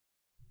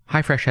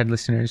Hi FreshEd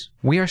listeners,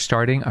 we are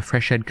starting a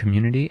FreshEd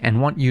community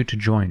and want you to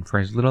join for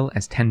as little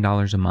as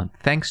 $10 a month.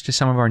 Thanks to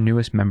some of our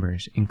newest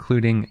members,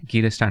 including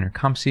Gita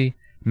Steiner-Kamsi,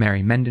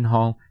 Mary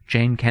Mendenhall,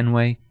 Jane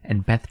Kenway,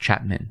 and Beth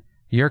Chapman.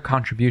 Your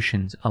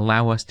contributions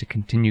allow us to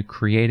continue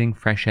creating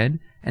FreshEd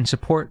and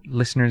support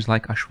listeners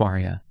like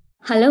Ashwarya.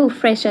 Hello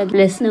FreshEd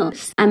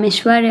listeners, I'm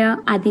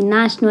Ashwarya at the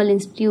National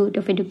Institute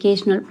of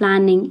Educational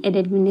Planning and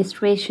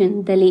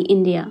Administration, Delhi,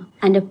 India,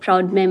 and a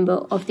proud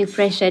member of the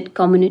FreshEd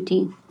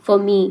community. For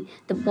me,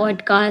 the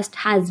podcast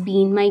has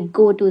been my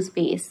go-to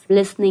space,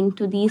 listening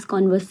to these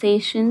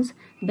conversations,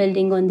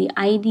 building on the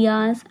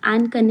ideas,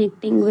 and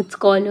connecting with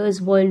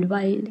scholars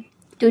worldwide.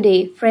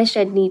 Today,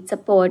 FreshEd needs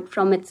support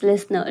from its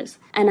listeners,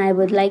 and I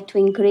would like to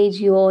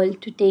encourage you all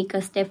to take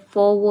a step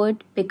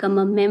forward, become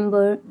a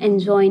member, and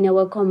join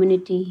our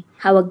community.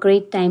 Have a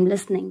great time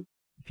listening.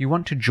 If you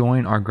want to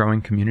join our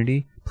growing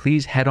community,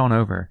 please head on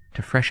over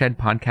to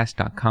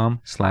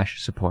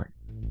freshedpodcast.com/support.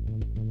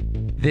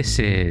 This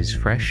is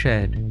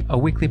FreshEd, a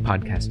weekly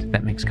podcast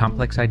that makes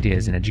complex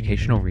ideas in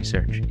educational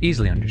research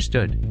easily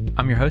understood.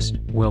 I'm your host,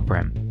 Will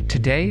Brem.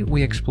 Today,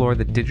 we explore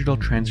the digital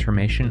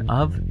transformation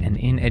of and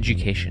in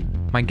education.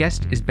 My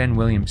guest is Ben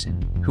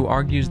Williamson, who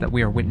argues that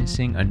we are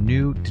witnessing a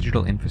new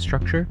digital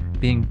infrastructure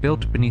being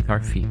built beneath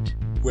our feet.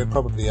 We're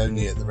probably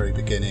only at the very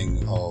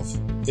beginning of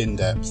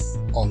in-depth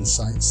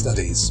on-site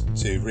studies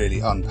to really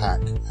unpack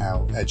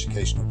how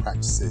educational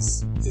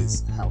practices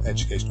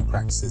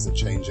are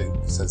changing.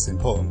 So it's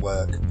important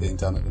work being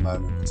done at the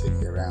moment,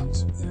 particularly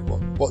around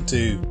what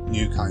do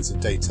new kinds of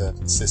data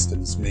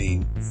systems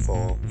mean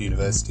for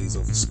universities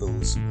or for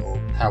schools, or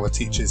how are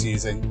teachers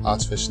using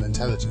artificial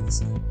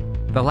intelligence.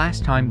 The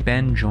last time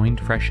Ben joined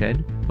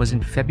FreshEd was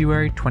in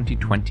February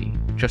 2020,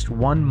 just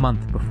 1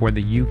 month before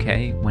the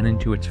UK went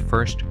into its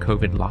first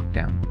COVID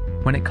lockdown.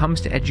 When it comes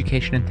to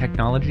education and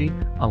technology,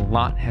 a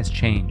lot has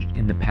changed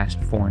in the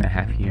past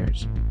 4.5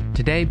 years.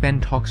 Today,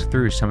 Ben talks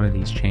through some of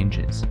these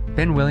changes.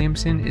 Ben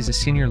Williamson is a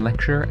senior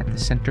lecturer at the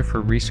Centre for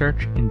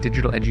Research in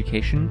Digital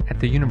Education at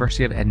the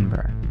University of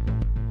Edinburgh.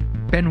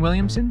 Ben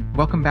Williamson,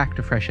 welcome back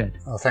to FreshEd.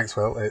 Oh, thanks,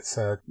 Will. It's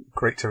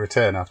great to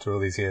return after all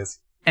these years.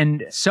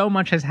 And so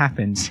much has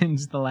happened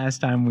since the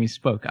last time we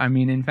spoke. I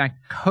mean, in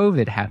fact,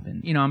 COVID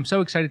happened. I'm so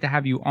excited to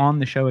have you on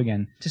the show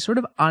again to sort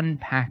of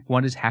unpack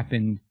what has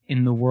happened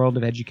in the world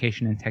of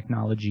education and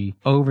technology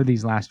over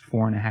these last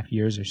 4.5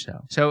 years or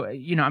so. So,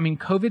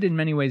 COVID in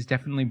many ways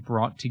definitely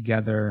brought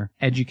together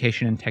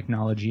education and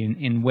technology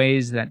in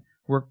ways that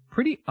were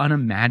pretty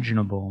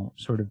unimaginable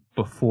sort of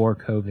before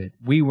COVID.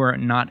 We were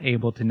not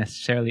able to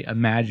necessarily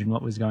imagine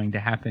what was going to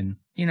happen.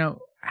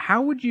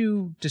 How would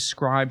you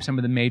describe some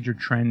of the major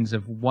trends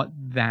of what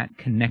that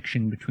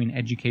connection between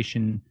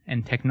education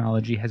and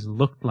technology has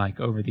looked like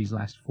over these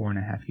last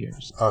 4.5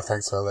 years? Oh,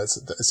 thanks, Will.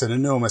 It's an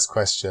enormous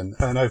question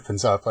and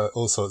opens up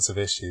all sorts of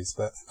issues.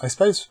 But I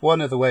suppose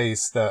one of the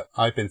ways that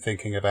I've been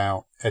thinking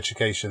about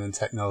education and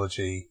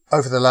technology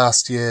over the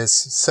last years,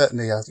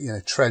 certainly,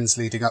 trends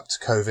leading up to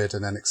COVID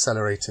and then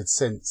accelerated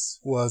since,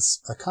 was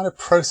a kind of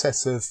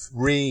process of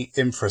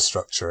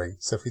re-infrastructuring.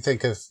 So if we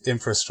think of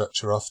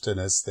infrastructure often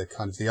as the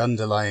kind of the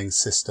underlying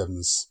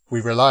systems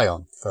we rely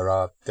on for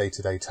our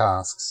day-to-day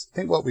tasks, I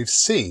think what we've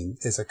seen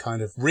is a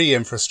kind of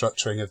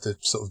re-infrastructuring of the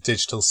sort of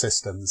digital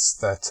systems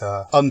that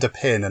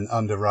underpin and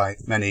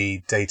underwrite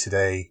many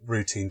day-to-day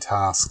routine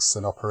tasks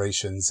and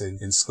operations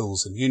in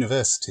schools and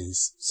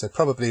universities. So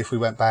probably if we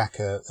went back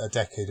a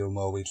decade or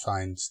more, we'd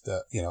find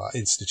that, our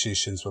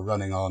institutions were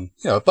running on,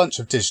 a bunch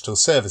of digital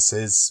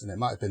services, and it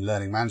might have been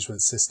learning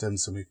management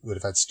systems, and we would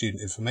have had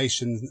student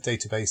information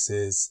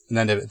databases, and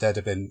then there'd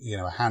have been,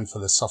 a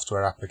handful of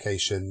software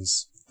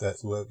applications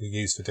that were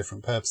used for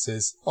different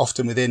purposes,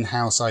 often with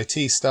in-house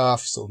IT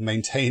staff sort of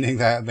maintaining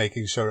that,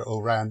 making sure it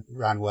all ran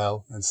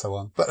well and so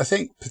on. But I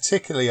think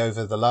particularly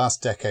over the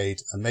last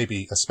decade, and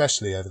maybe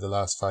especially over the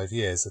last 5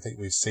 years, I think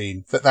we've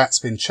seen that that's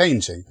been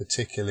changing,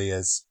 particularly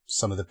as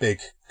some of the big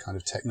kind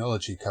of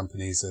technology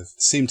companies have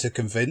seemed to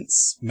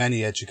convince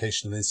many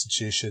educational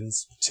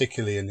institutions,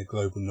 particularly in the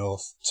global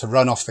north, to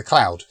run off the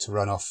cloud, to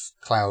run off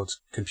cloud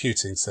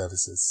computing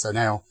services. So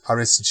now our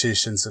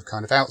institutions have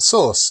kind of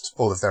outsourced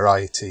all of their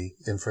IT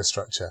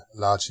infrastructure,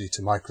 largely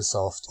to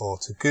Microsoft or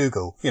to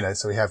Google.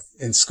 So we have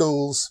in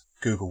schools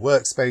Google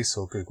Workspace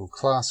or Google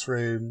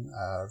Classroom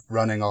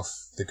running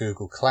off the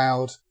Google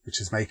Cloud, which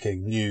is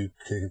making new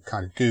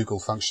kind of Google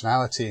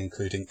functionality,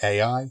 including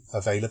AI,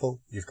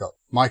 available. You've got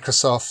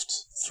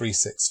Microsoft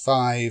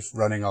 365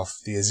 running off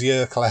the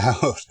Azure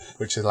cloud,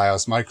 which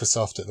allows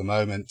Microsoft at the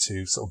moment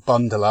to sort of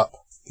bundle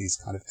up these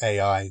kind of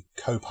AI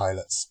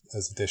co-pilots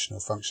as additional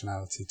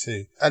functionality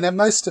too. And then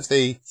most of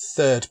the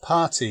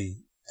third-party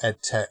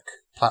edtech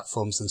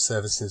platforms and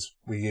services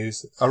we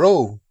use are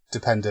all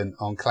dependent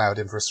on cloud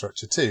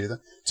infrastructure too.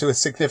 To a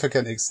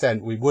significant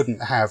extent, we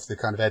wouldn't have the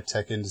kind of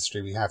edtech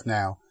industry we have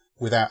now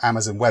without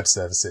Amazon Web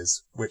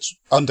Services, which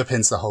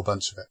underpins the whole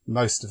bunch of it.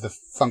 Most of the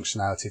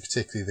functionality,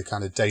 particularly the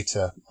kind of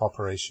data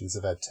operations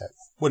of edtech,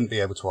 wouldn't be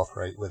able to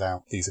operate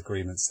without these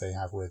agreements they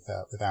have with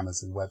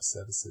Amazon Web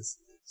Services.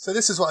 So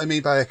this is what I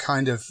mean by a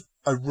kind of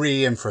a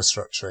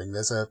re-infrastructuring.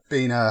 There's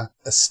been a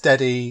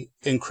steady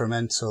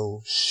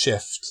incremental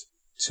shift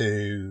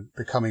to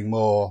becoming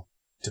more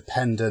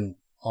dependent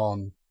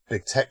on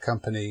big tech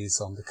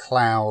companies, on the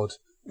cloud,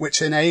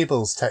 which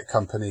enables tech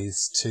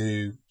companies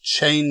to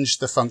change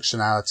the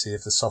functionality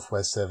of the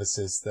software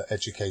services that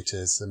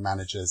educators and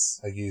managers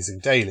are using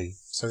daily.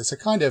 So it's a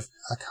kind of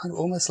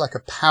almost like a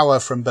power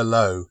from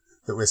below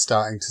that we're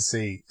starting to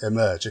see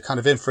emerge, a kind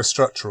of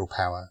infrastructural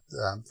power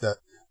that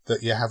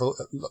you have,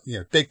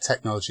 big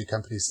technology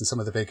companies and some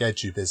of the big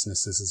edu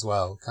businesses as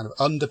well, kind of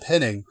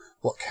underpinning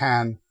what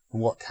can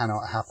and what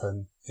cannot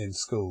happen in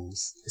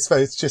schools. I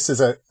suppose just as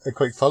a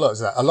quick follow-up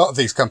to that, a lot of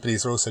these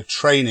companies are also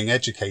training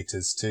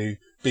educators to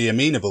be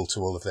amenable to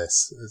all of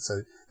this.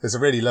 So there's a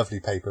really lovely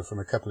paper from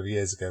a couple of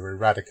years ago,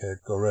 Radhika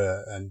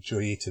Gorur and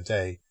Joyita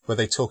Day, where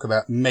they talk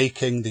about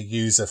making the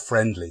user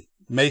friendly,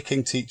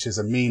 making teachers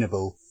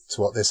amenable to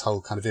what this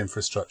whole kind of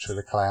infrastructure,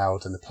 the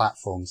cloud and the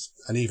platforms,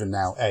 and even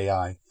now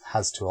AI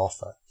has to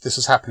offer. This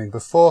was happening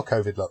before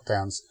COVID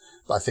lockdowns,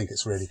 but I think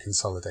it's really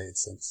consolidated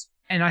since.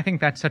 And I think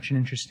that's such an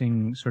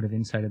interesting sort of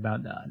insight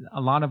about that. A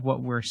lot of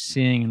what we're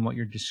seeing and what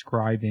you're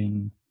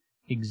describing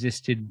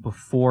existed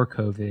before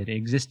COVID,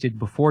 existed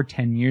before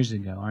 10 years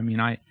ago. I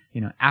mean,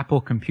 Apple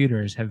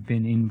computers have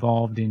been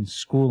involved in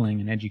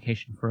schooling and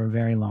education for a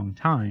very long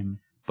time,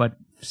 but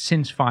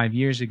since 5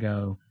 years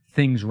ago,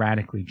 things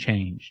radically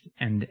changed.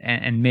 And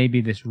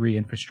maybe this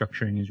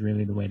re-infrastructuring is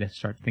really the way to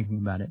start thinking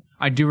about it.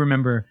 I do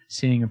remember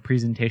seeing a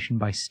presentation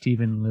by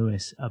Stephen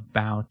Lewis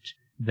about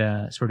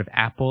the sort of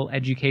Apple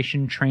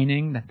education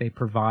training that they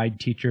provide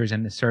teachers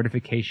and the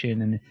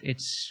certification, and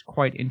it's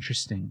quite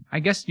interesting. I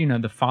guess,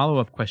 the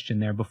follow-up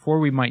question there, before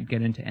we might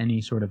get into any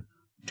sort of,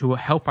 to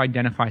help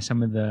identify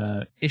some of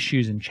the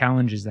issues and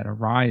challenges that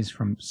arise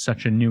from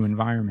such a new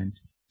environment.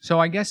 So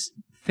I guess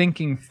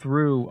thinking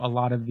through a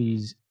lot of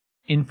these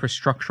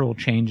infrastructural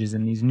changes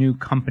and these new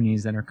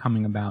companies that are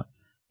coming about,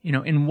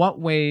 in what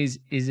ways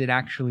is it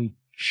actually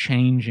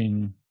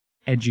changing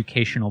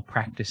educational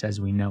practice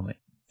as we know it?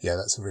 Yeah,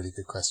 that's a really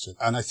good question.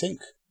 And I think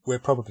we're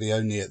probably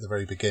only at the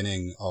very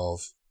beginning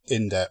of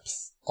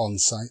in-depth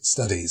on-site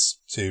studies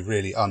to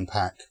really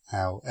unpack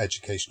how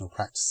educational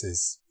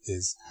practices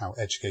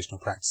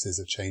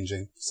are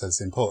changing. So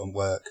there's important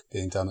work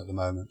being done at the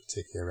moment,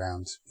 particularly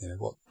around,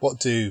 what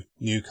do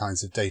new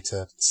kinds of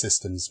data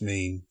systems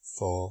mean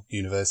for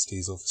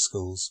universities or for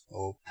schools,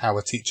 or how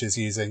are teachers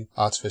using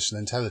artificial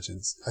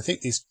intelligence? I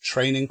think these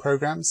training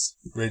programs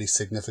are really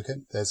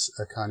significant. There's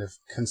a kind of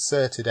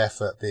concerted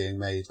effort being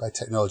made by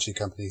technology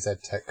companies,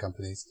 ed tech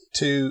companies,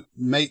 to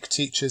make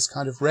teachers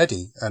kind of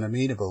ready and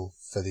amenable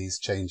for these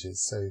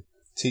changes. So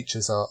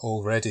teachers are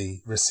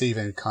already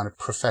receiving kind of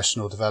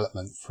professional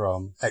development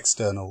from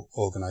external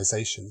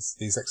organizations.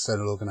 These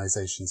external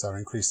organizations are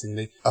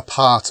increasingly a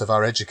part of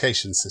our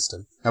education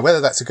system. Now,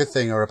 whether that's a good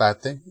thing or a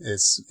bad thing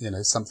is,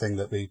 something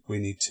that we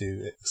need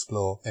to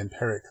explore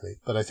empirically.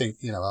 But I think,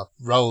 our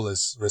role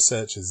as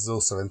researchers is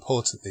also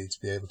importantly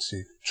to be able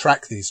to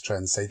track these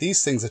trends, say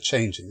these things are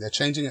changing. They're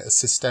changing at a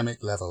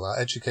systemic level. Our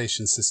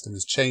education system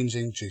is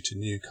changing due to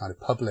new kind of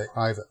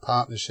public-private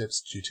partnerships,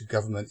 due to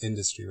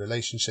government-industry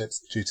relationships,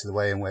 due to the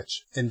way in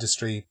which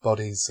industry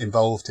bodies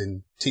involved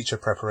in teacher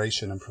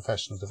preparation and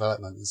professional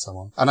development and so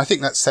on. And I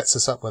think that sets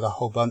us up with a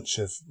whole bunch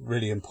of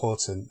really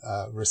important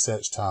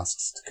research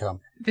tasks to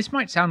come. This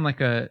might sound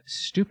like a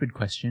stupid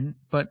question,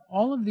 but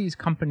all of these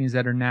companies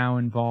that are now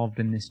involved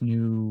in this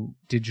new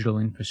digital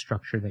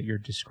infrastructure that you're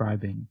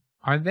describing,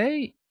 are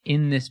they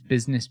in this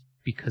business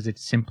because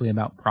it's simply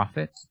about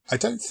profit? I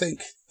don't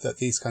think that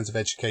these kinds of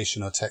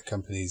education or tech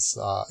companies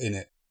are in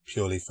it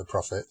purely for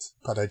profit,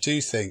 but I do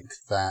think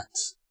that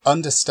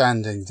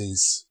understanding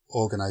these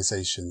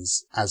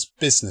organizations as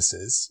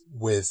businesses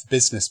with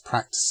business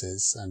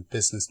practices and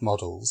business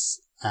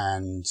models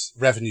and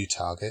revenue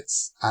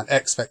targets and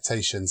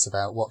expectations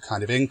about what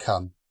kind of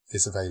income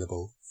is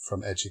available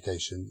from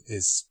education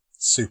is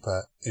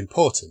super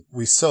important.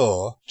 We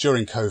saw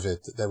during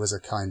COVID that there was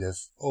a kind of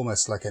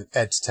almost like an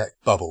ed tech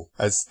bubble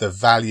as the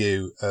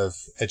value of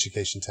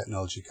education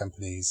technology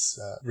companies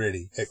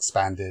really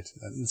expanded.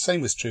 And the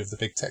same was true of the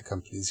big tech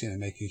companies,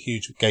 making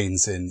huge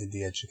gains in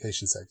the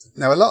education sector.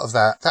 Now, a lot of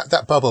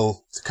that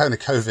bubble, the kind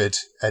of COVID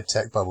ed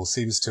tech bubble,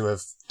 seems to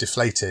have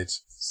deflated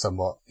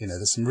somewhat.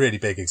 There's some really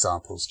big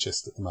examples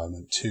just at the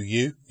moment.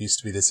 2U used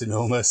to be this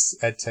enormous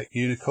edtech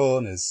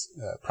unicorn, is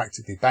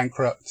practically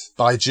bankrupt.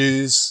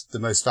 Byju's, the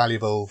most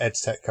valuable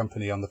edtech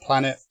company on the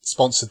planet,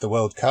 sponsored the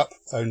World Cup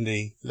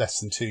only less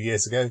than 2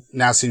 years ago,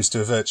 now seems to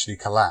have virtually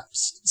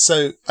collapsed.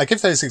 So I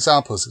give those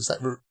examples because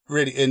that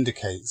really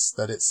indicates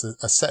that it's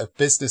a set of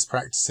business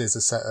practices,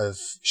 a set of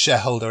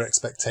shareholder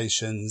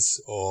expectations,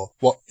 or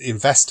what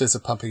investors are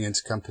pumping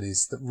into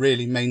companies that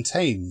really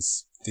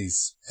maintains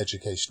these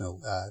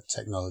educational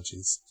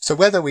technologies. So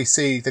whether we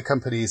see the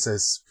companies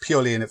as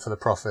purely in it for the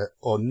profit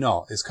or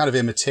not is kind of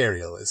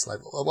immaterial. It's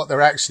like what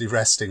they're actually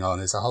resting on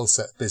is a whole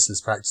set of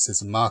business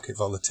practices and market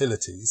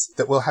volatilities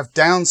that will have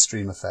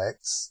downstream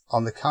effects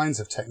on the kinds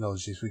of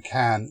technologies we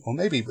can, or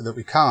maybe that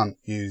we can't,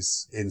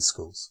 use in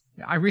schools.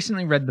 I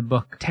recently read the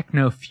book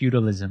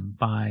Techno-Feudalism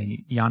by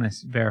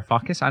Yanis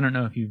Varoufakis. I don't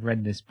know if you've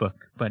read this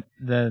book, but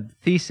the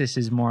thesis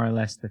is more or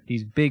less that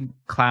these big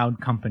cloud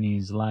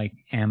companies like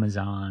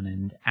Amazon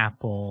and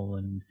Apple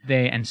and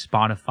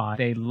Spotify,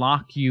 they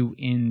lock you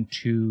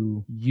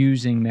into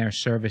using their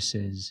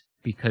services,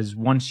 because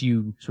once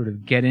you sort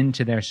of get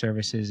into their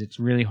services, it's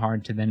really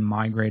hard to then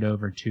migrate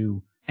over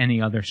to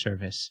any other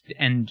service.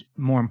 And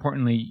more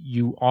importantly,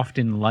 you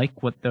often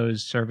like what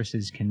those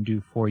services can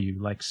do for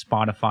you. Like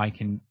Spotify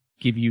can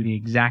give you the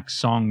exact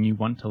song you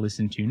want to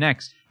listen to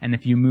next. And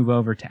if you move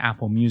over to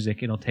Apple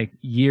Music, it'll take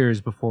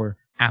years before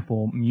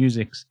Apple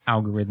Music's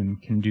algorithm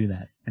can do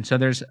that. And so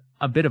there's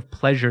a bit of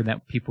pleasure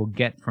that people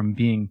get from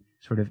being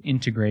sort of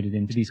integrated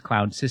into these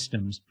cloud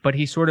systems. But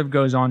he sort of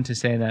goes on to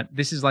say that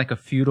this is like a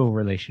feudal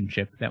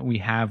relationship that we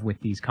have with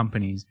these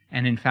companies.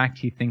 And in fact,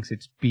 he thinks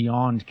it's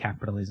beyond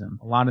capitalism.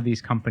 A lot of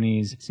these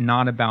companies, it's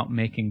not about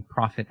making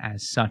profit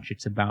as such.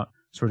 It's about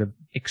sort of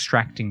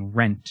extracting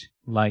rent,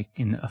 like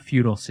in a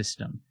feudal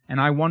system.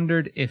 And I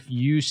wondered if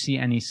you see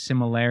any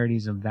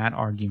similarities of that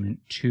argument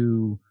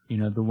to,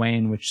 the way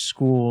in which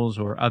schools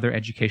or other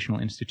educational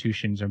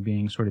institutions are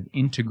being sort of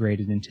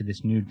integrated into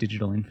this new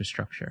digital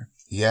infrastructure.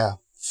 Yeah.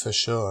 For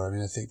sure. I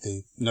mean, I think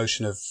the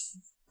notion of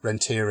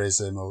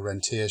rentierism or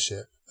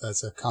rentiership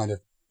as a kind of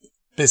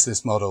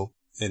business model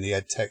in the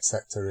ed tech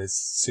sector is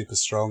super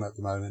strong at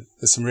the moment.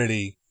 There's some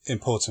really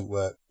important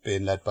work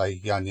being led by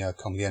Janja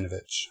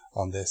Komljenovic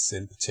on this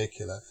in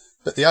particular.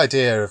 But the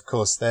idea, of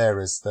course, there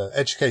is that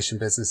education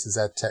businesses,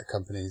 ed tech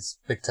companies,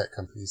 big tech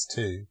companies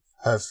too,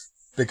 have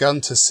begun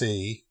to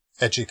see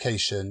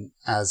education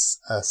as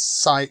a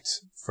site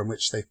in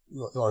which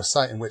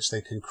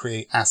they can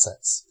create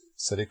assets.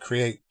 So they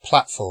create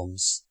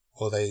platforms,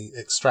 or they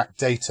extract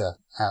data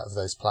out of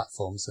those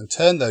platforms and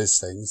turn those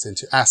things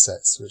into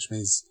assets, which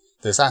means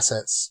those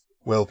assets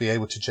will be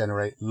able to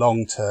generate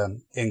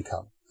long-term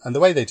income. And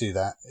the way they do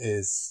that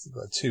is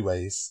two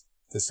ways.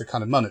 There's the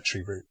kind of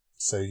monetary route.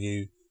 So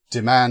you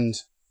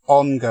demand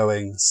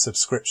ongoing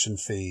subscription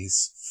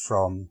fees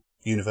from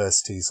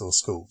universities or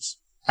schools.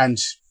 And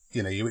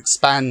you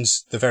expand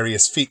the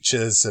various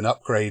features and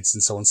upgrades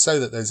and so on so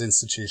that those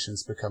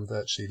institutions become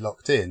virtually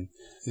locked in.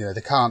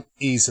 They can't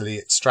easily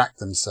extract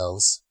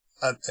themselves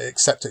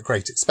except at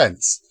great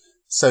expense.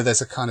 So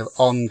there's a kind of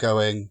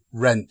ongoing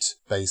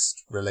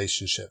rent-based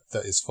relationship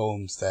that is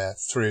formed there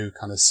through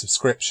kind of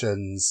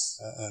subscriptions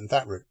and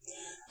that route.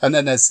 And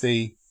then there's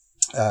the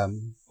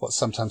what's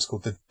sometimes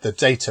called the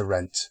data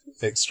rent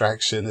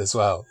extraction as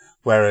well,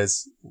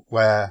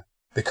 where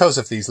because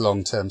of these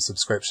long-term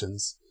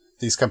subscriptions,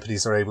 these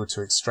companies are able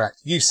to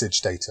extract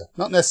usage data,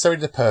 not necessarily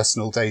the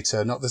personal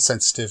data, not the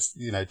sensitive,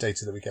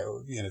 data that we get,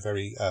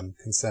 very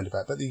concerned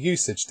about, but the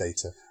usage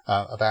data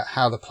about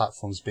how the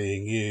platform's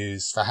being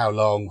used, for how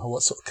long,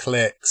 what sort of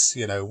clicks,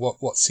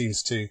 what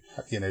seems to,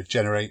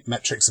 generate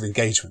metrics of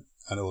engagement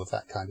and all of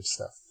that kind of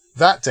stuff.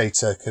 That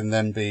data can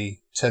then be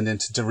turned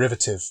into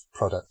derivative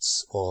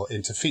products or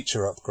into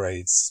feature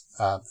upgrades,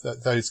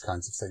 those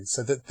kinds of things.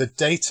 So that the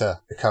data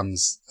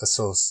becomes a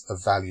source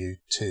of value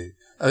too.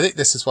 I think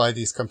this is why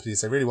these companies,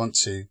 they really want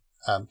to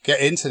get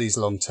into these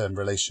long-term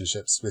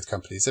relationships with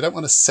companies. They don't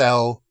want to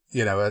sell,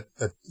 a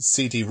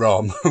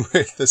CD-ROM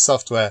with the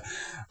software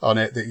on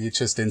it that you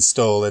just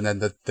install and then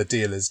the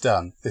deal is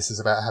done. This is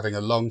about having a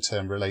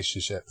long-term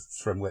relationship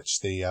from which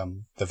the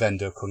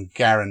vendor can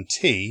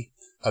guarantee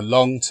a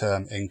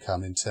long-term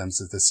income in terms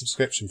of the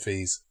subscription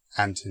fees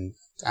and in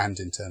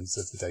terms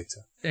of the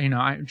data.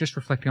 I just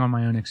reflecting on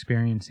my own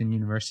experience in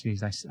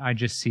universities, I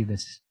just see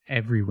this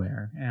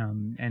everywhere.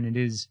 And it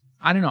is,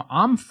 I don't know,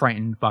 I'm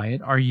frightened by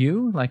it. Are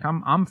you? Like,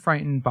 I'm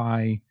frightened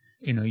by,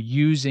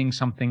 using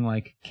something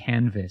like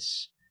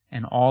Canvas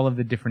and all of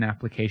the different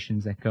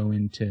applications that go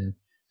into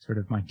sort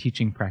of my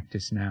teaching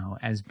practice now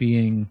as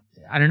being,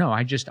 I don't know,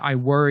 I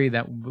worry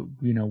that,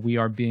 we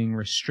are being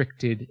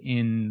restricted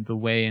in the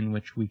way in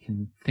which we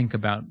can think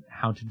about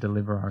how to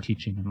deliver our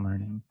teaching and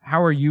learning.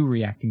 How are you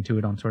reacting to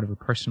it on sort of a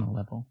personal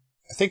level?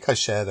 I think I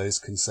share those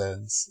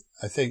concerns.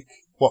 I think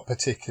what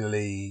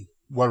particularly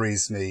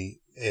worries me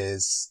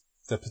is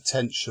the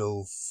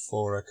potential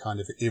for a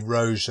kind of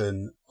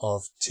erosion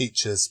of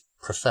teachers'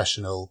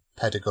 professional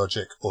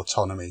pedagogic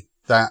autonomy.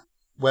 That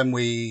when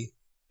we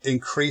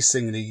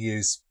increasingly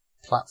use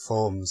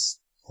platforms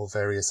or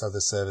various other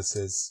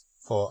services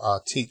for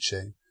our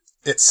teaching,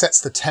 it sets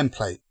the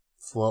template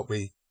for what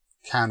we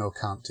can or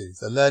can't do.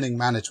 The learning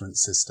management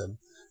system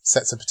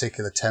sets a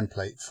particular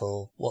template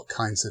for what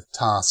kinds of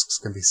tasks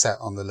can be set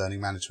on the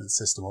learning management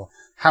system, or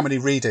how many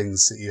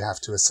readings that you have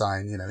to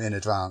assign, in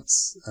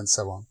advance and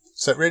so on.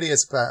 So it really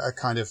is about a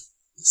kind of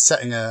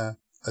setting a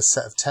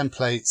set of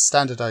templates,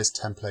 standardized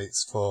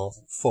templates for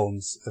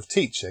forms of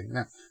teaching.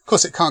 Now, of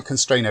course, it can't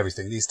constrain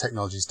everything. These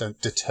technologies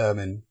don't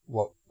determine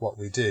what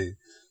we do.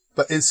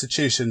 But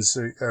institutions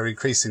are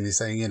increasingly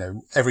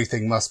saying,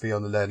 everything must be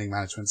on the learning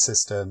management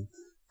system.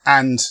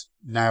 And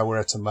now we're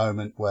at a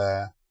moment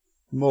where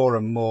more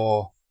and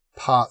more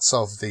parts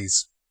of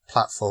these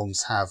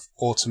platforms have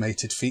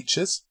automated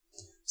features.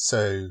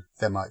 So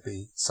there might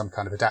be some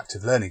kind of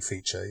adaptive learning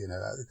feature, at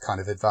a kind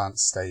of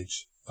advanced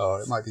stage,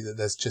 or it might be that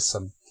there's just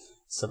some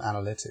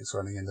analytics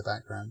running in the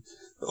background.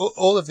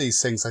 All of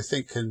these things, I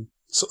think, can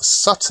sort of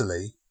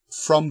subtly,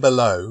 from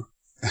below,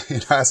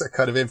 as a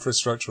kind of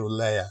infrastructural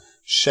layer,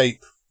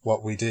 shape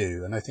what we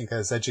do. And I think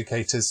as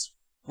educators,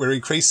 we're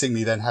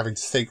increasingly then having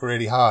to think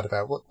really hard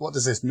about what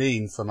does this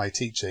mean for my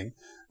teaching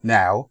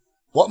now?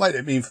 What might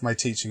it mean for my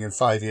teaching in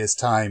 5 years'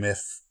 time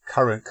if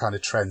current kind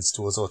of trends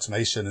towards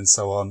automation and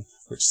so on,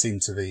 which seem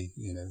to be,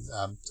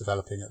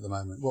 developing at the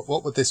moment?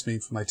 What would this mean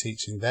for my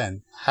teaching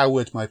then? How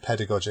would my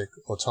pedagogic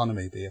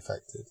autonomy be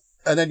affected?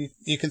 And then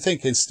you can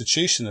think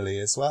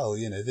institutionally as well.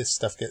 This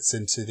stuff gets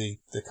into the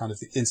kind of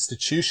the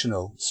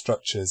institutional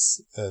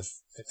structures of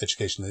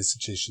educational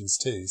institutions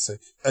too. So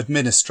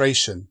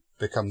administration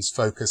becomes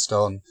focused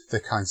on the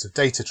kinds of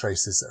data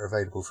traces that are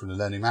available from the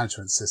learning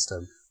management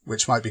system,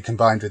 which might be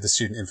combined with the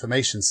student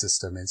information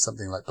system in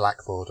something like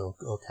Blackboard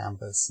or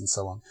Canvas and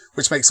so on,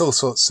 which makes all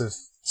sorts of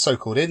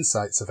so-called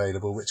insights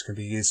available, which can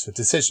be used for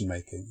decision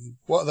making.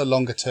 What are the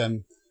longer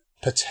term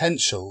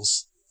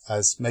potentials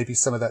as maybe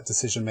some of that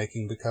decision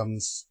making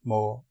becomes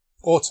more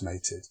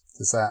automated?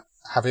 Does that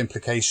have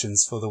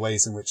implications for the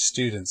ways in which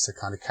students are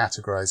kind of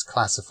categorized,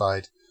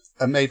 classified,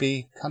 and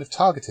maybe kind of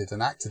targeted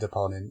and acted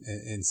upon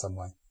in some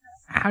way?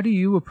 How do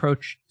you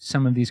approach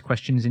some of these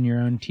questions in your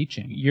own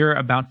teaching? You're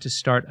about to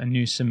start a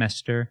new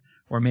semester,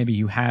 or maybe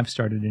you have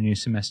started a new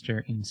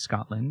semester in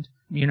Scotland.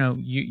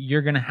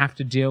 You're going to have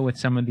to deal with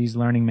some of these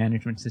learning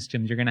management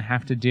systems. You're going to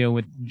have to deal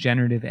with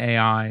generative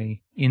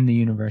AI in the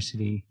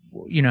university.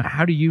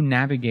 How do you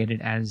navigate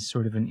it as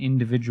sort of an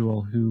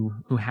individual who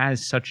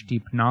has such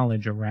deep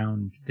knowledge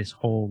around this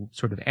whole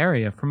sort of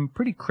area from a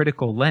pretty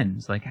critical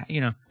lens? Like,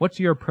 what's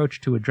your approach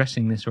to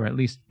addressing this, or at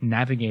least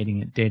navigating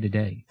it day to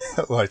day?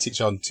 Well, I teach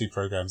on 2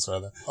 programs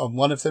rather. On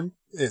one of them,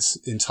 it's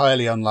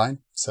entirely online.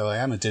 So I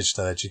am a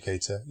digital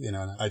educator, and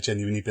I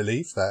genuinely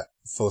believe that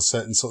for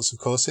certain sorts of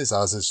courses,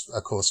 ours is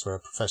a course for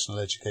professional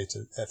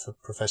educators,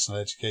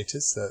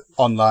 that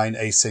online,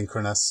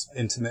 asynchronous,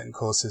 intermittent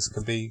courses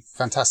can be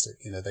fantastic.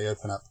 They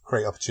open up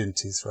great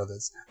opportunities for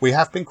others. We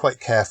have been quite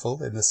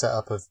careful in the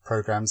setup of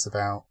programs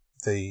about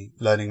the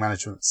learning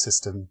management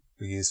system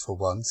we use for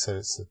one. So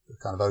it's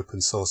a kind of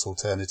open source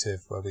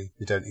alternative where we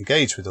don't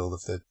engage with all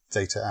of the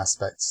data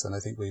aspects. And I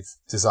think we've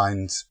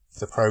designed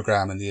the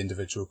program and the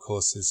individual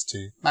courses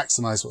to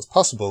maximize what's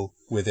possible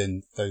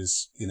within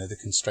those, the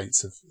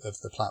constraints of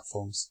the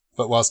platforms,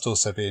 but whilst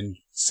also being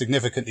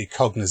significantly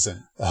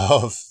cognizant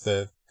of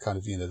the kind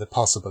of, the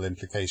possible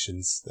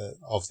implications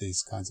of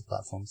these kinds of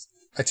platforms.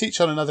 I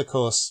teach on another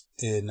course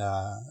in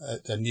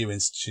a new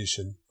institute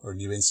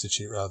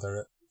at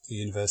the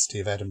University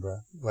of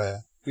Edinburgh,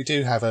 where we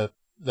do have a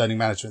learning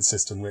management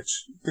system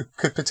which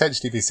could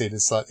potentially be seen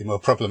as slightly more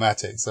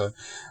problematic. So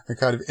I'm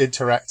kind of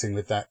interacting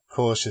with that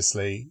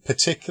cautiously,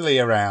 particularly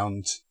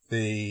around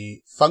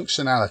the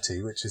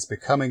functionality which is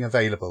becoming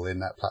available in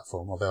that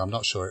platform, although I'm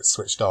not sure it's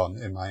switched on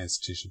in my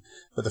institution,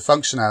 but the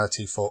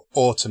functionality for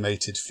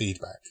automated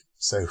feedback.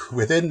 So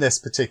within this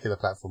particular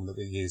platform that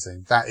we're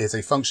using, that is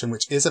a function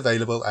which is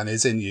available and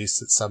is in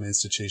use at some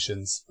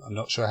institutions. I'm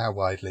not sure how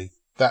widely.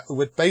 That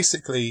would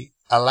basically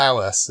allow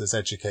us as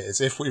educators,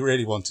 if we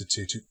really wanted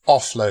to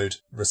offload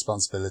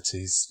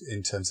responsibilities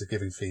in terms of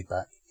giving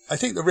feedback. I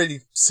think the really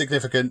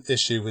significant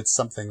issue with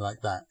something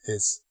like that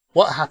is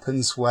what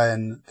happens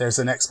when there's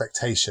an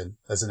expectation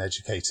as an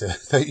educator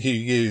that you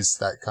use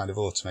that kind of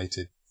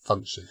automated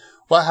function.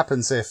 What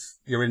happens if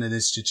you're in an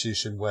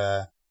institution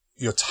where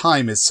your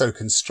time is so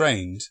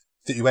constrained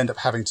that you end up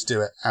having to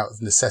do it out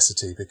of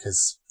necessity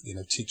because,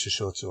 teacher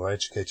shortage or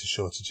educator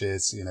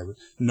shortages,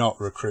 not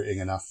recruiting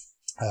enough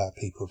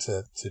people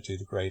to do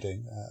the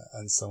grading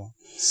and so on.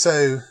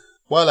 So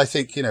while I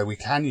think, we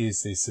can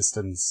use these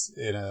systems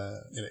in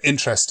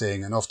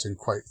interesting and often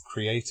quite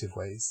creative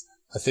ways,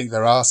 I think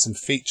there are some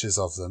features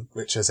of them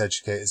which as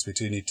educators we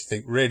do need to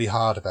think really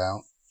hard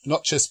about,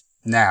 not just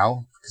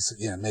now, because,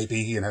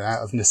 maybe,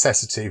 out of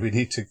necessity we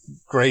need to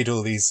grade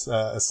all these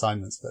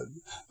assignments, but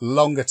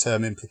longer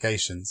term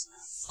implications.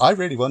 I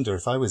really wonder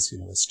if I was,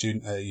 a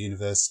student at a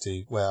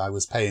university where I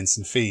was paying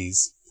some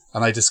fees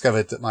and I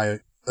discovered that my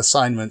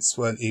assignments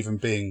weren't even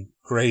being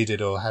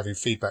graded or having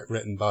feedback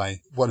written by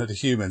one of the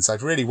humans.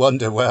 I'd really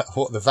wonder what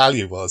the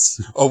value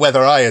was, or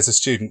whether I as a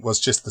student was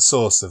just the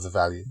source of the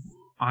value.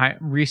 I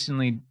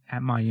recently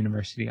at my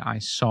university, I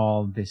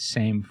saw this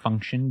same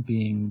function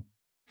being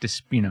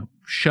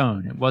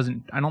shown. It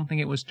wasn't, I don't think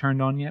it was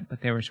turned on yet,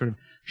 but they were sort of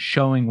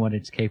showing what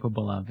it's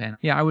capable of. And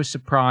yeah, I was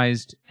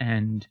surprised,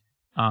 and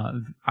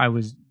I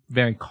was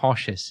very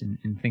cautious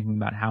in thinking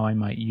about how I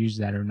might use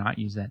that or not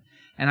use that.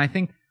 And I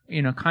think,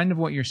 kind of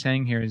what you're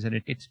saying here is that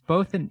it's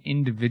both an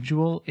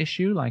individual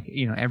issue, like,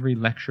 every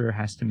lecturer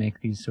has to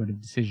make these sort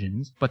of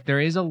decisions, but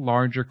there is a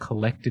larger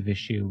collective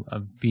issue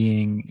of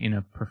being in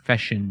a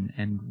profession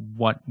and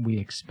what we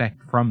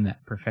expect from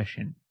that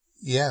profession.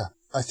 Yeah,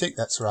 I think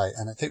that's right.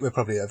 And I think we're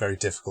probably at a very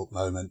difficult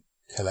moment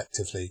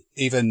collectively.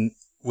 Even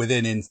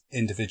within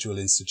individual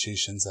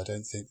institutions, I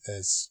don't think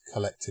there's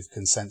collective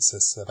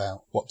consensus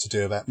about what to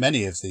do about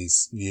many of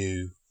these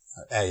new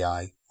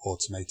AI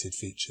automated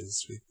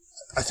features.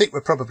 I think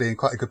we're probably in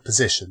quite a good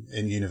position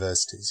in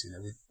universities.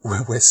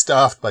 We're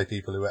staffed by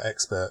people who are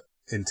expert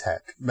in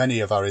tech. Many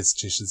of our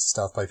institutions are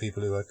staffed by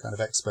people who are kind of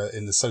expert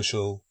in the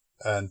social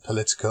and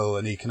political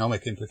and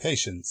economic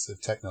implications of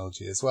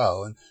technology as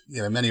well. And,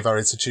 many of our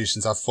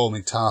institutions are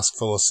forming task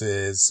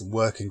forces and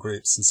working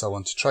groups and so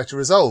on to try to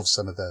resolve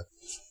some of the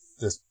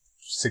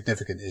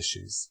significant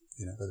issues,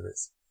 whether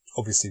it's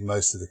obviously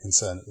most of the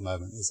concern at the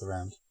moment is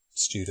around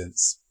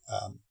students,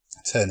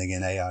 turning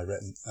in AI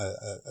written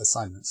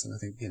assignments. And I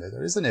think,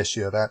 there is an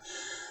issue about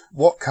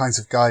what kinds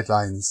of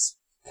guidelines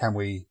can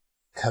we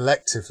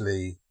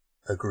collectively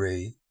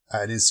agree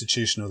at an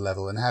institutional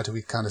level, and how do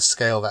we kind of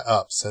scale that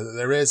up so that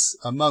there is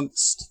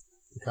amongst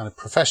the kind of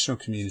professional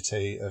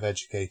community of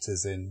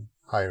educators in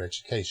higher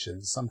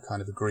education some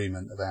kind of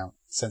agreement about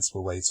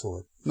sensible ways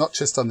forward, not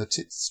just on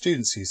the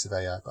students' use of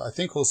AI, but I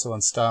think also on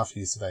staff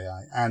use of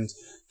AI. And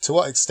to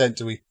what extent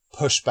do we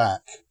push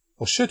back,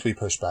 or should we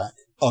push back,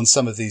 on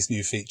some of these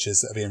new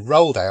features that are being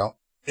rolled out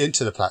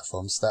into the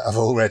platforms that have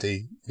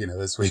already,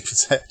 as we've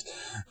said,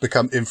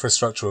 become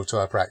infrastructural to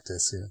our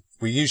practice.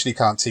 We usually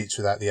can't teach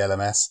without the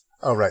LMS.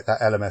 Oh, right, that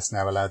LMS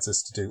now allows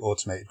us to do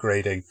automated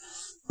grading.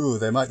 Ooh,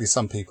 there might be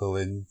some people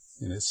in,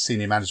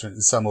 senior management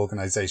in some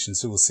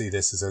organizations who will see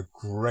this as a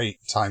great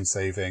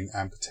time-saving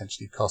and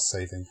potentially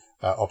cost-saving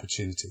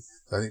opportunity.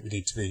 So I think we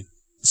need to be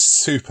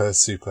super,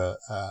 super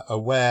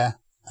aware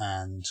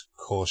and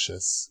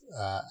cautious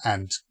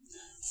and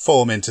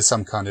form into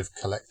some kind of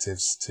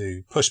collectives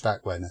to push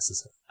back where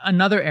necessary.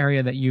 Another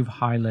area that you've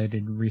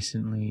highlighted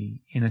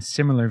recently in a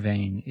similar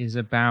vein is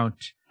about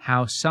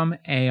how some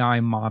AI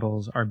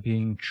models are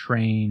being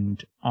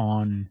trained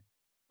on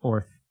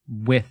or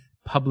with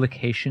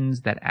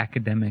publications that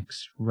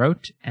academics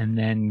wrote and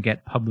then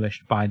get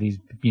published by these,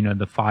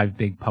 the 5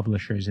 big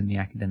publishers in the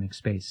academic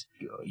space.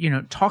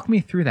 Talk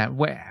me through that.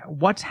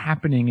 What's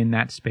happening in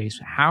that space?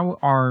 How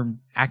are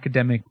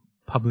academic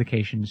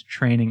publications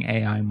training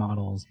AI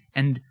models,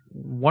 and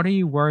what are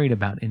you worried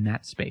about in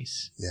that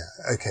space?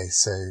 Yeah. Okay.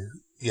 So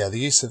the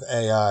use of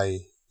AI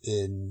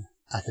in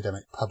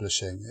academic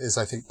publishing is,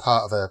 I think,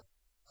 part of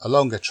a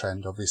longer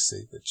trend,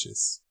 obviously, which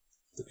is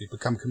that we've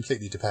become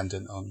completely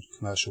dependent on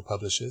commercial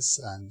publishers,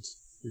 and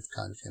we've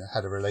kind of,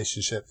 had a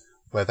relationship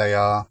where they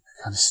are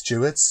kind of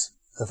stewards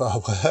of our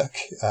work.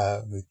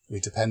 We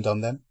depend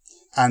on them.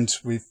 And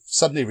we've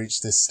suddenly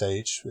reached this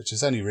stage, which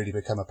has only really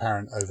become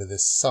apparent over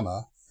this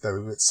summer,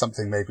 though it's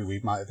something maybe we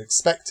might have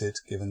expected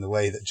given the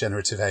way that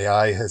generative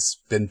AI has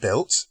been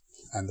built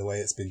and the way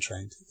it's been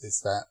trained,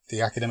 is that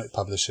the academic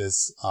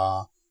publishers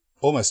are,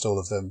 almost all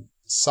of them,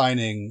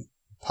 signing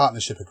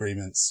partnership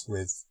agreements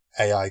with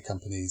AI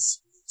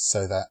companies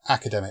so that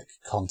academic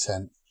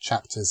content,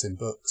 chapters in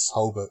books,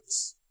 whole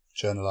books,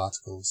 journal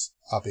articles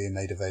are being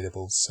made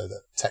available so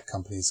that tech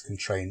companies can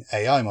train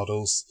AI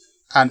models.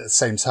 And at the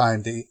same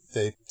time, the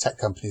tech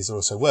companies are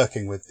also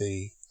working with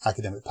the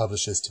academic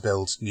publishers to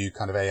build new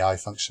kind of AI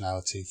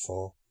functionality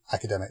for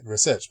academic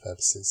research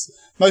purposes.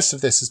 Most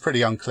of this is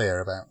pretty unclear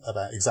about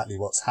exactly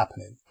what's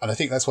happening. And I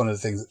think that's one of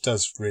the things that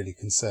does really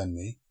concern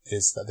me,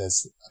 is that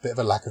there's a bit of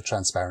a lack of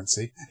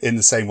transparency, in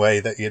the same way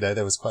that,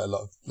 there was quite a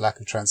lot of lack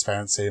of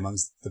transparency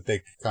amongst the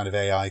big kind of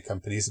AI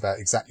companies about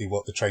exactly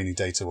what the training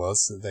data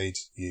was that they'd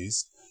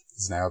use.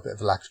 There's now a bit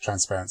of a lack of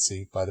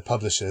transparency by the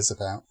publishers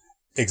about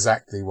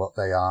exactly what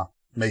they are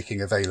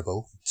making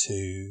available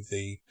to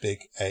the big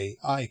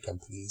AI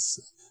companies.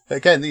 But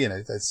again,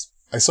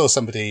 I saw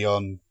somebody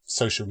on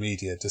social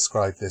media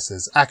describe this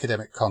as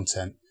academic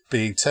content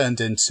being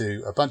turned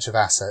into a bunch of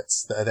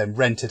assets that are then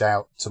rented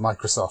out to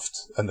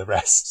Microsoft and the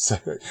rest. So,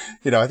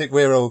 I think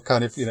we're all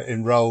kind of,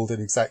 enrolled in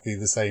exactly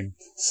the same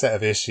set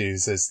of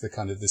issues as the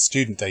kind of the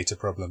student data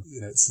problem.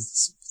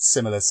 It's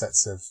similar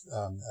sets of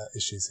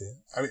issues here.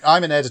 I mean,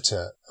 I'm an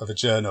editor of a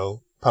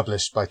journal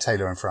published by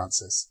Taylor and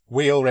Francis.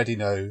 We already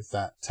know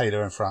that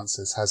Taylor and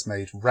Francis has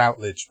made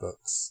Routledge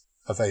books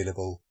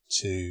available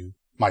to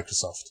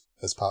Microsoft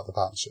as part of the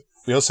partnership.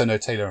 We also know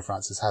Taylor and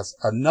Francis has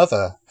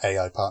another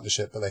AI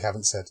partnership, but they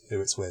haven't said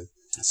who it's with.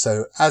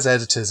 So as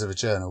editors of a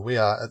journal, we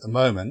are at the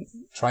moment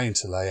trying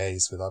to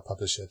liaise with our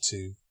publisher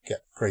to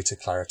get greater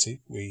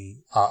clarity.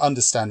 Our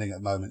understanding at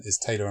the moment is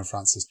Taylor and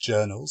Francis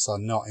journals are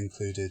not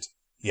included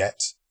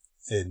yet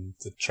in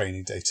the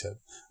training data,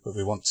 but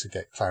we want to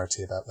get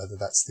clarity about whether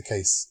that's the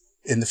case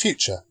in the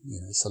future.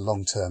 It's a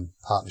long-term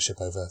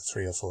partnership over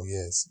 3 or 4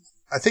 years.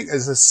 I think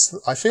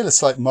I feel a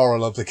slight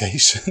moral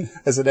obligation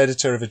as an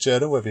editor of a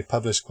journal where we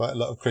publish quite a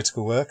lot of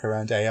critical work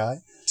around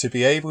AI to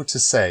be able to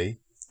say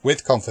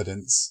with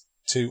confidence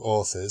to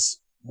authors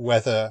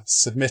whether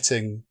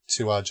submitting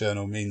to our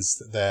journal means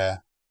that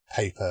their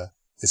paper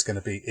is going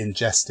to be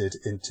ingested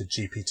into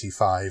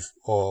GPT-5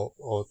 or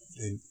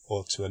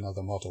to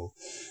another model.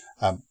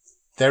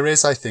 There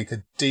is, I think,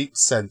 a deep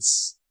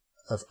sense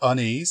of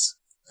unease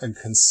and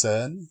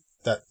concern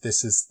that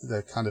this is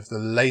the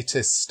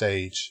latest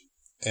stage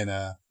in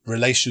a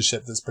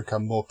relationship that's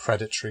become more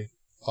predatory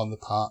on the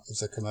part of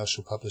the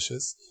commercial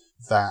publishers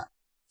that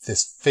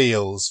this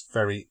feels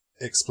very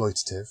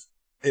exploitative.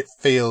 It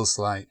feels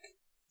like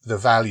the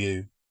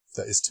value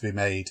that is to be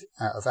made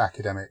out of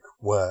academic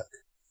work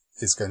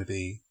is going to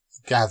be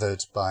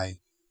gathered by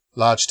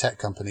large tech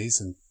companies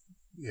and,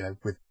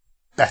 with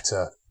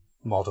better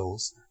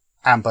models,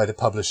 and by the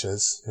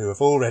publishers who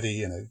have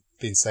already,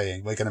 been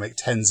saying we're going to make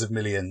tens of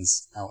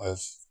millions out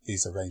of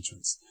these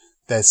arrangements.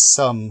 There's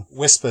some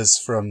whispers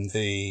from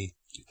the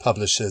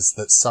publishers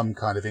that some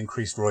kind of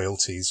increased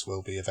royalties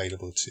will be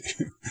available to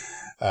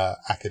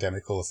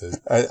academic authors.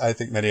 I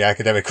think many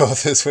academic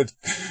authors would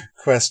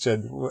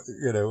question,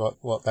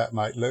 what that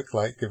might look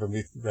like, given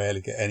we rarely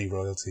get any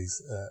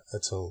royalties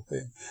at all.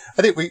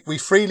 I think we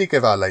freely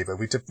give our labour.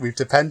 We've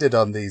depended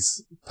on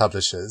these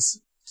publishers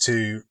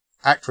to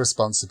act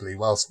responsibly,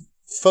 whilst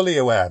fully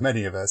aware,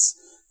 many of us,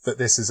 that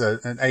this is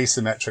an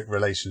asymmetric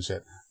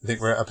relationship. I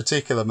think we're at a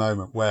particular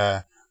moment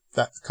where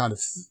that kind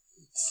of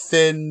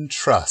thin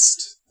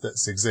trust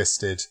that's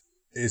existed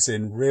is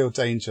in real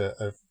danger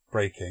of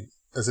breaking.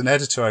 As an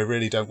editor, I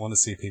really don't want to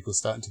see people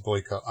starting to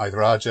boycott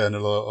either our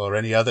journal or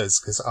any others,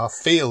 because our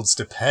fields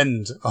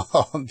depend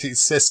on these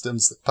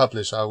systems that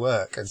publish our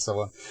work and so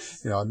on.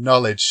 Our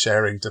knowledge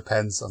sharing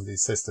depends on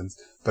these systems.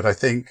 But I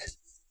think,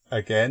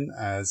 again,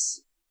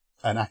 as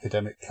an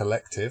academic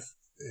collective,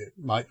 it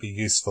might be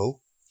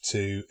useful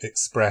to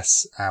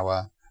express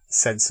our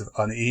sense of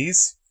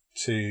unease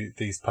to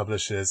these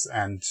publishers,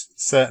 and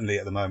certainly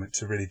at the moment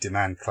to really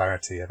demand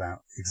clarity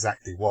about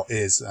exactly what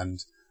is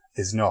and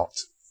is not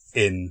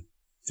in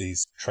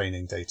these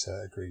training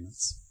data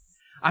agreements.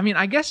 I mean,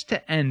 I guess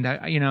to end,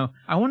 I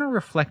want to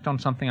reflect on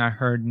something I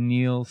heard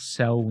Neil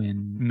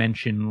Selwyn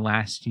mention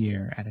last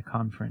year at a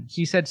conference.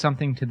 He said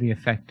something to the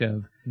effect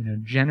of,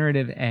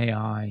 generative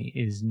AI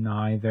is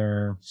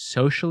neither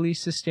socially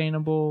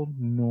sustainable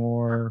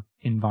nor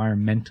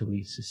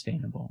environmentally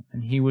sustainable.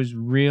 And he was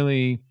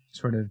really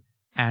sort of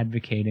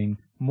advocating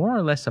more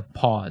or less a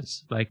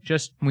pause.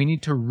 We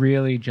need to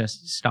really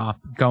just stop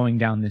going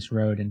down this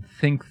road and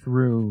think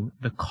through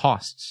the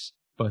costs,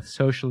 both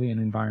socially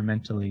and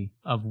environmentally,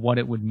 of what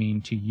it would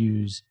mean to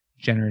use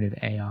generative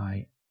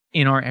AI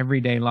in our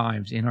everyday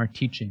lives, in our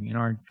teaching, in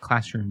our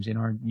classrooms, in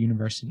our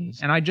universities.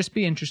 And I'd just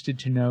be interested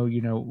to know,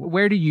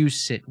 where do you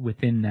sit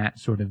within that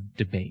sort of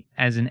debate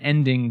as an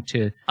ending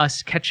to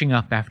us catching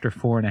up after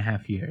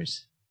 4.5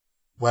 years?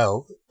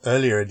 Well,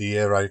 earlier in the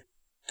year, I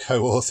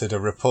co-authored a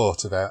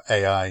report about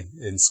AI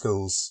in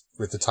schools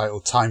with the title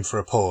Time for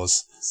a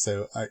Pause.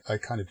 So I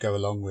kind of go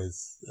along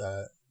with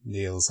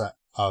Neil's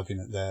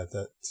argument there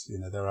that,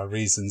 there are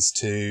reasons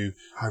to,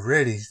 I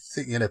really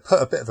think,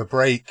 put a bit of a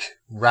brake,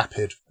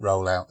 rapid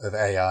rollout of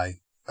AI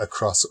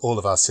across all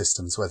of our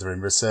systems, whether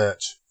in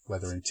research,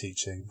 whether in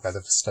teaching, whether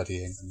for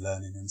studying and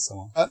learning and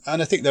so on.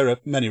 And I think there are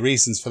many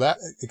reasons for that.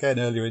 Again,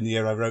 earlier in the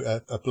year, I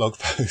wrote a blog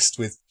post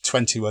with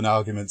 21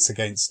 arguments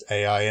against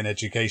AI in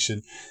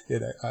education.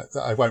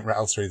 I won't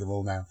rattle through them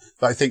all now.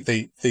 But I think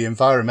the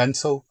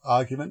environmental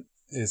argument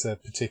is a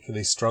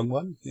particularly strong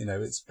one.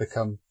 It's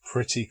become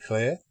pretty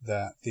clear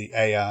that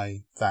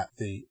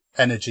the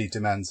energy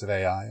demands of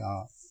AI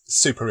are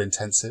super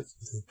intensive,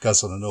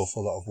 guzzle an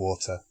awful lot of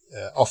water,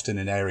 often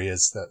in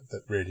areas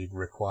that really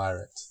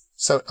require it.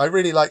 So I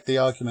really like the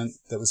argument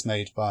that was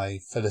made by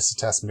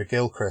Felicitas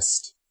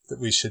McGilchrist that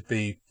we should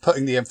be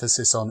putting the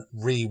emphasis on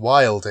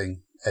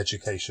rewilding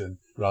education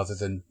rather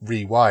than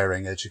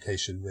rewiring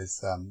education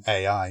with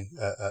AI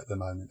at the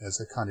moment, as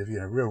a kind of,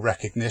 real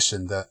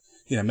recognition that,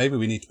 maybe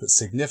we need to put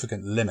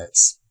significant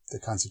limits to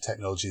the kinds of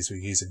technologies we're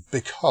using,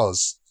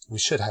 because we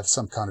should have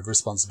some kind of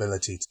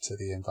responsibility to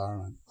the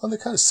environment. On the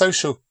kind of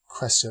social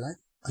question,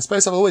 I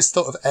suppose I've always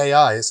thought of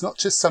AI. It's not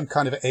just some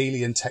kind of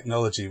alien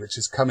technology which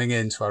is coming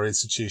into our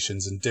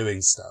institutions and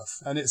doing stuff.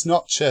 And it's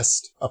not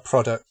just a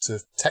product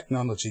of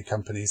technology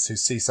companies who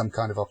see some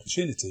kind of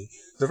opportunity.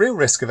 The real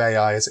risk of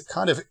AI is it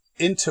kind of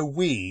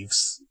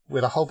interweaves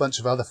with a whole bunch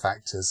of other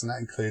factors, and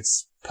that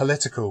includes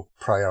political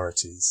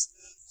priorities.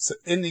 So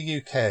in the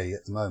UK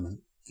at the moment,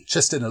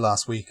 just in the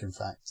last week, in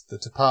fact, the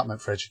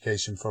Department for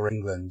Education for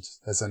England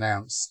has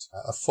announced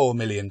a £4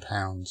 million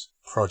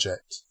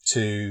project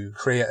to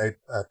create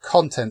a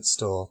content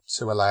store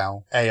to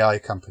allow AI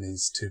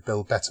companies to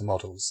build better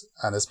models.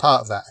 And as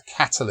part of that, a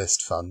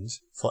catalyst fund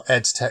for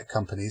ed tech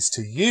companies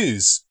to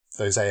use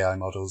those AI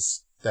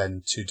models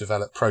then to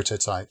develop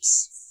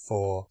prototypes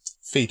for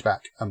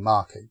feedback and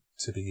marking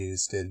to be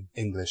used in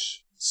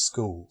English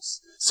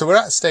schools. So we're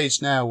at a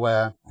stage now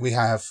where we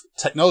have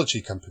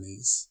technology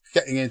companies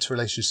getting into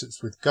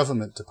relationships with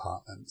government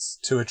departments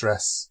to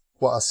address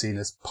what are seen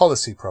as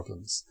policy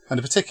problems. And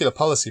a particular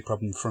policy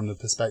problem from the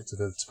perspective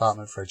of the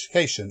Department for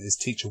Education is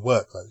teacher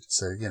workload.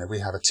 So, we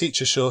have a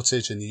teacher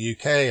shortage in the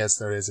UK, as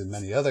there is in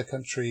many other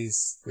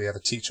countries. We have a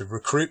teacher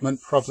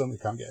recruitment problem. We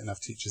can't get enough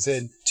teachers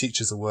in.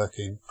 Teachers are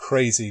working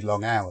crazy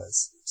long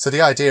hours. So the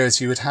idea is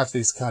you would have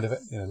these kind of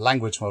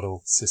language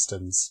model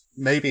systems,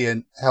 maybe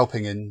in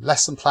helping in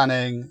lesson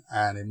planning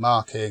and in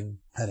marking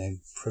and in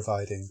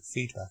providing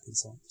feedback and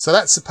so on. So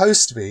that's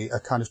supposed to be a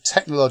kind of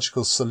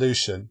technological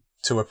solution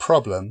to a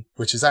problem,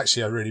 which is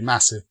actually a really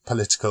massive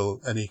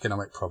political and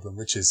economic problem,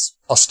 which is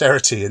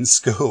austerity in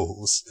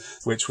schools,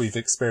 which we've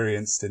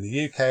experienced in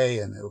the UK,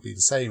 and it will be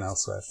the same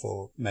elsewhere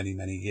for many,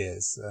 many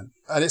years.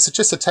 And it's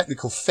just a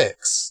technical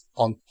fix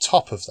on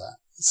top of that.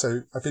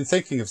 So I've been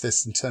thinking of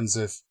this in terms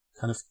of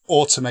kind of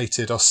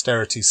automated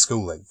austerity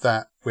schooling,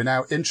 that we're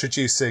now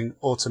introducing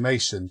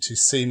automation to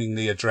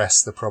seemingly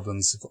address the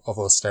problems of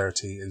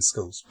austerity in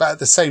schools. But at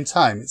the same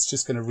time, it's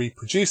just going to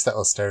reproduce that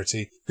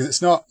austerity because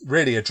it's not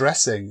really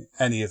addressing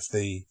any of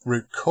the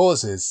root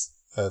causes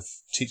of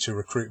teacher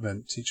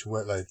recruitment, teacher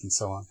workload, and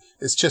so on.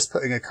 It's just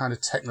putting a kind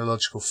of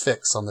technological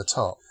fix on the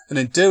top. And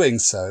in doing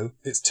so,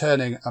 it's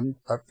turning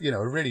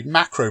a really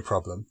macro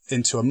problem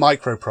into a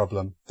micro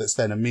problem that's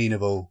then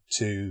amenable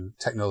to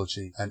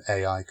technology and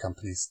AI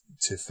companies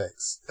to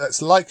fix.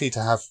 That's likely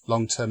to have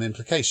long-term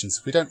implications.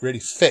 If we don't really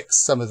fix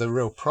some of the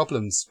real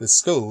problems with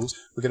schools,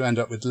 we're going to end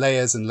up with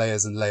layers and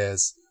layers and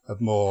layers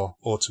of more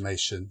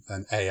automation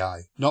and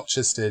AI, not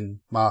just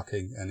in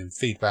marking and in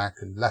feedback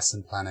and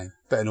lesson planning,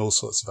 but in all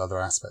sorts of other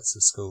aspects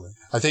of schooling.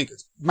 I think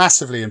it's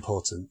massively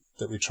important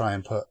that we try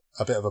and put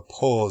a bit of a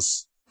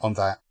pause on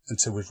that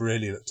until we've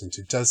really looked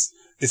into,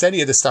 is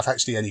any of this stuff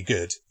actually any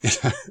good?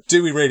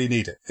 Do we really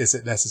need it? Is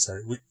it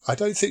necessary? I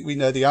don't think we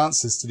know the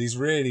answers to these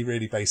really,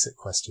 really basic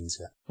questions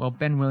yet. Well,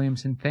 Ben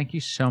Williamson, thank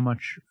you so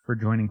much for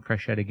joining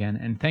FreshEd again,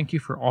 and thank you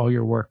for all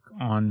your work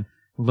on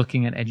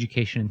looking at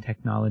education and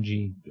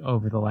technology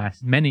over the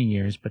last many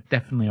years, but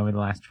definitely over the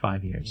last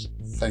 5 years.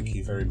 Thank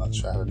you very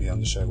much for having me on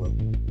the show, Will.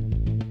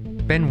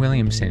 Ben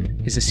Williamson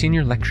is a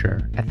senior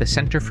lecturer at the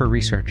Centre for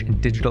Research in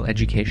Digital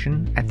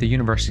Education at the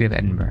University of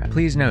Edinburgh.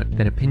 Please note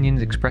that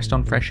opinions expressed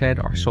on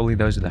FreshEd are solely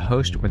those of the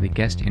host or the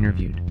guest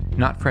interviewed,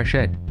 not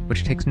FreshEd,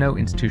 which takes no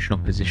institutional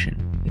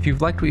position. If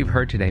you've liked what you've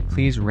heard today,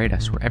 please rate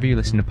us wherever you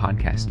listen to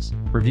podcasts.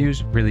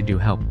 Reviews really do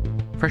help.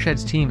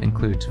 FreshEd's team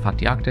includes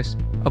Fatih Aktis,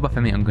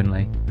 Obafemi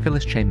Ongunle,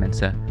 Phyllis Che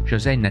Mensa,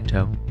 Jose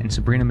Neto, and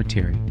Sabrina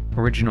Matiri.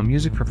 Original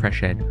music for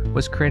FreshEd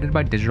was created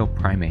by Digital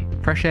Primate.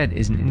 FreshEd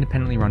is an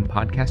independently run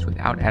podcast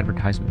without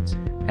advertisements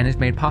and is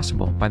made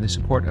possible by the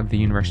support of the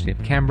University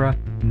of Canberra,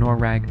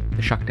 NORAG,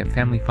 the Shakdev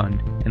Family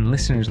Fund, and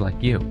listeners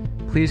like you.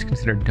 Please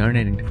consider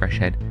donating to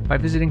FreshEd by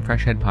visiting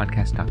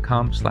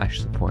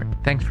freshedpodcast.com/support.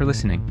 Thanks for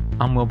listening.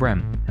 I'm Will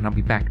Brem, and I'll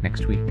be back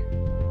next week.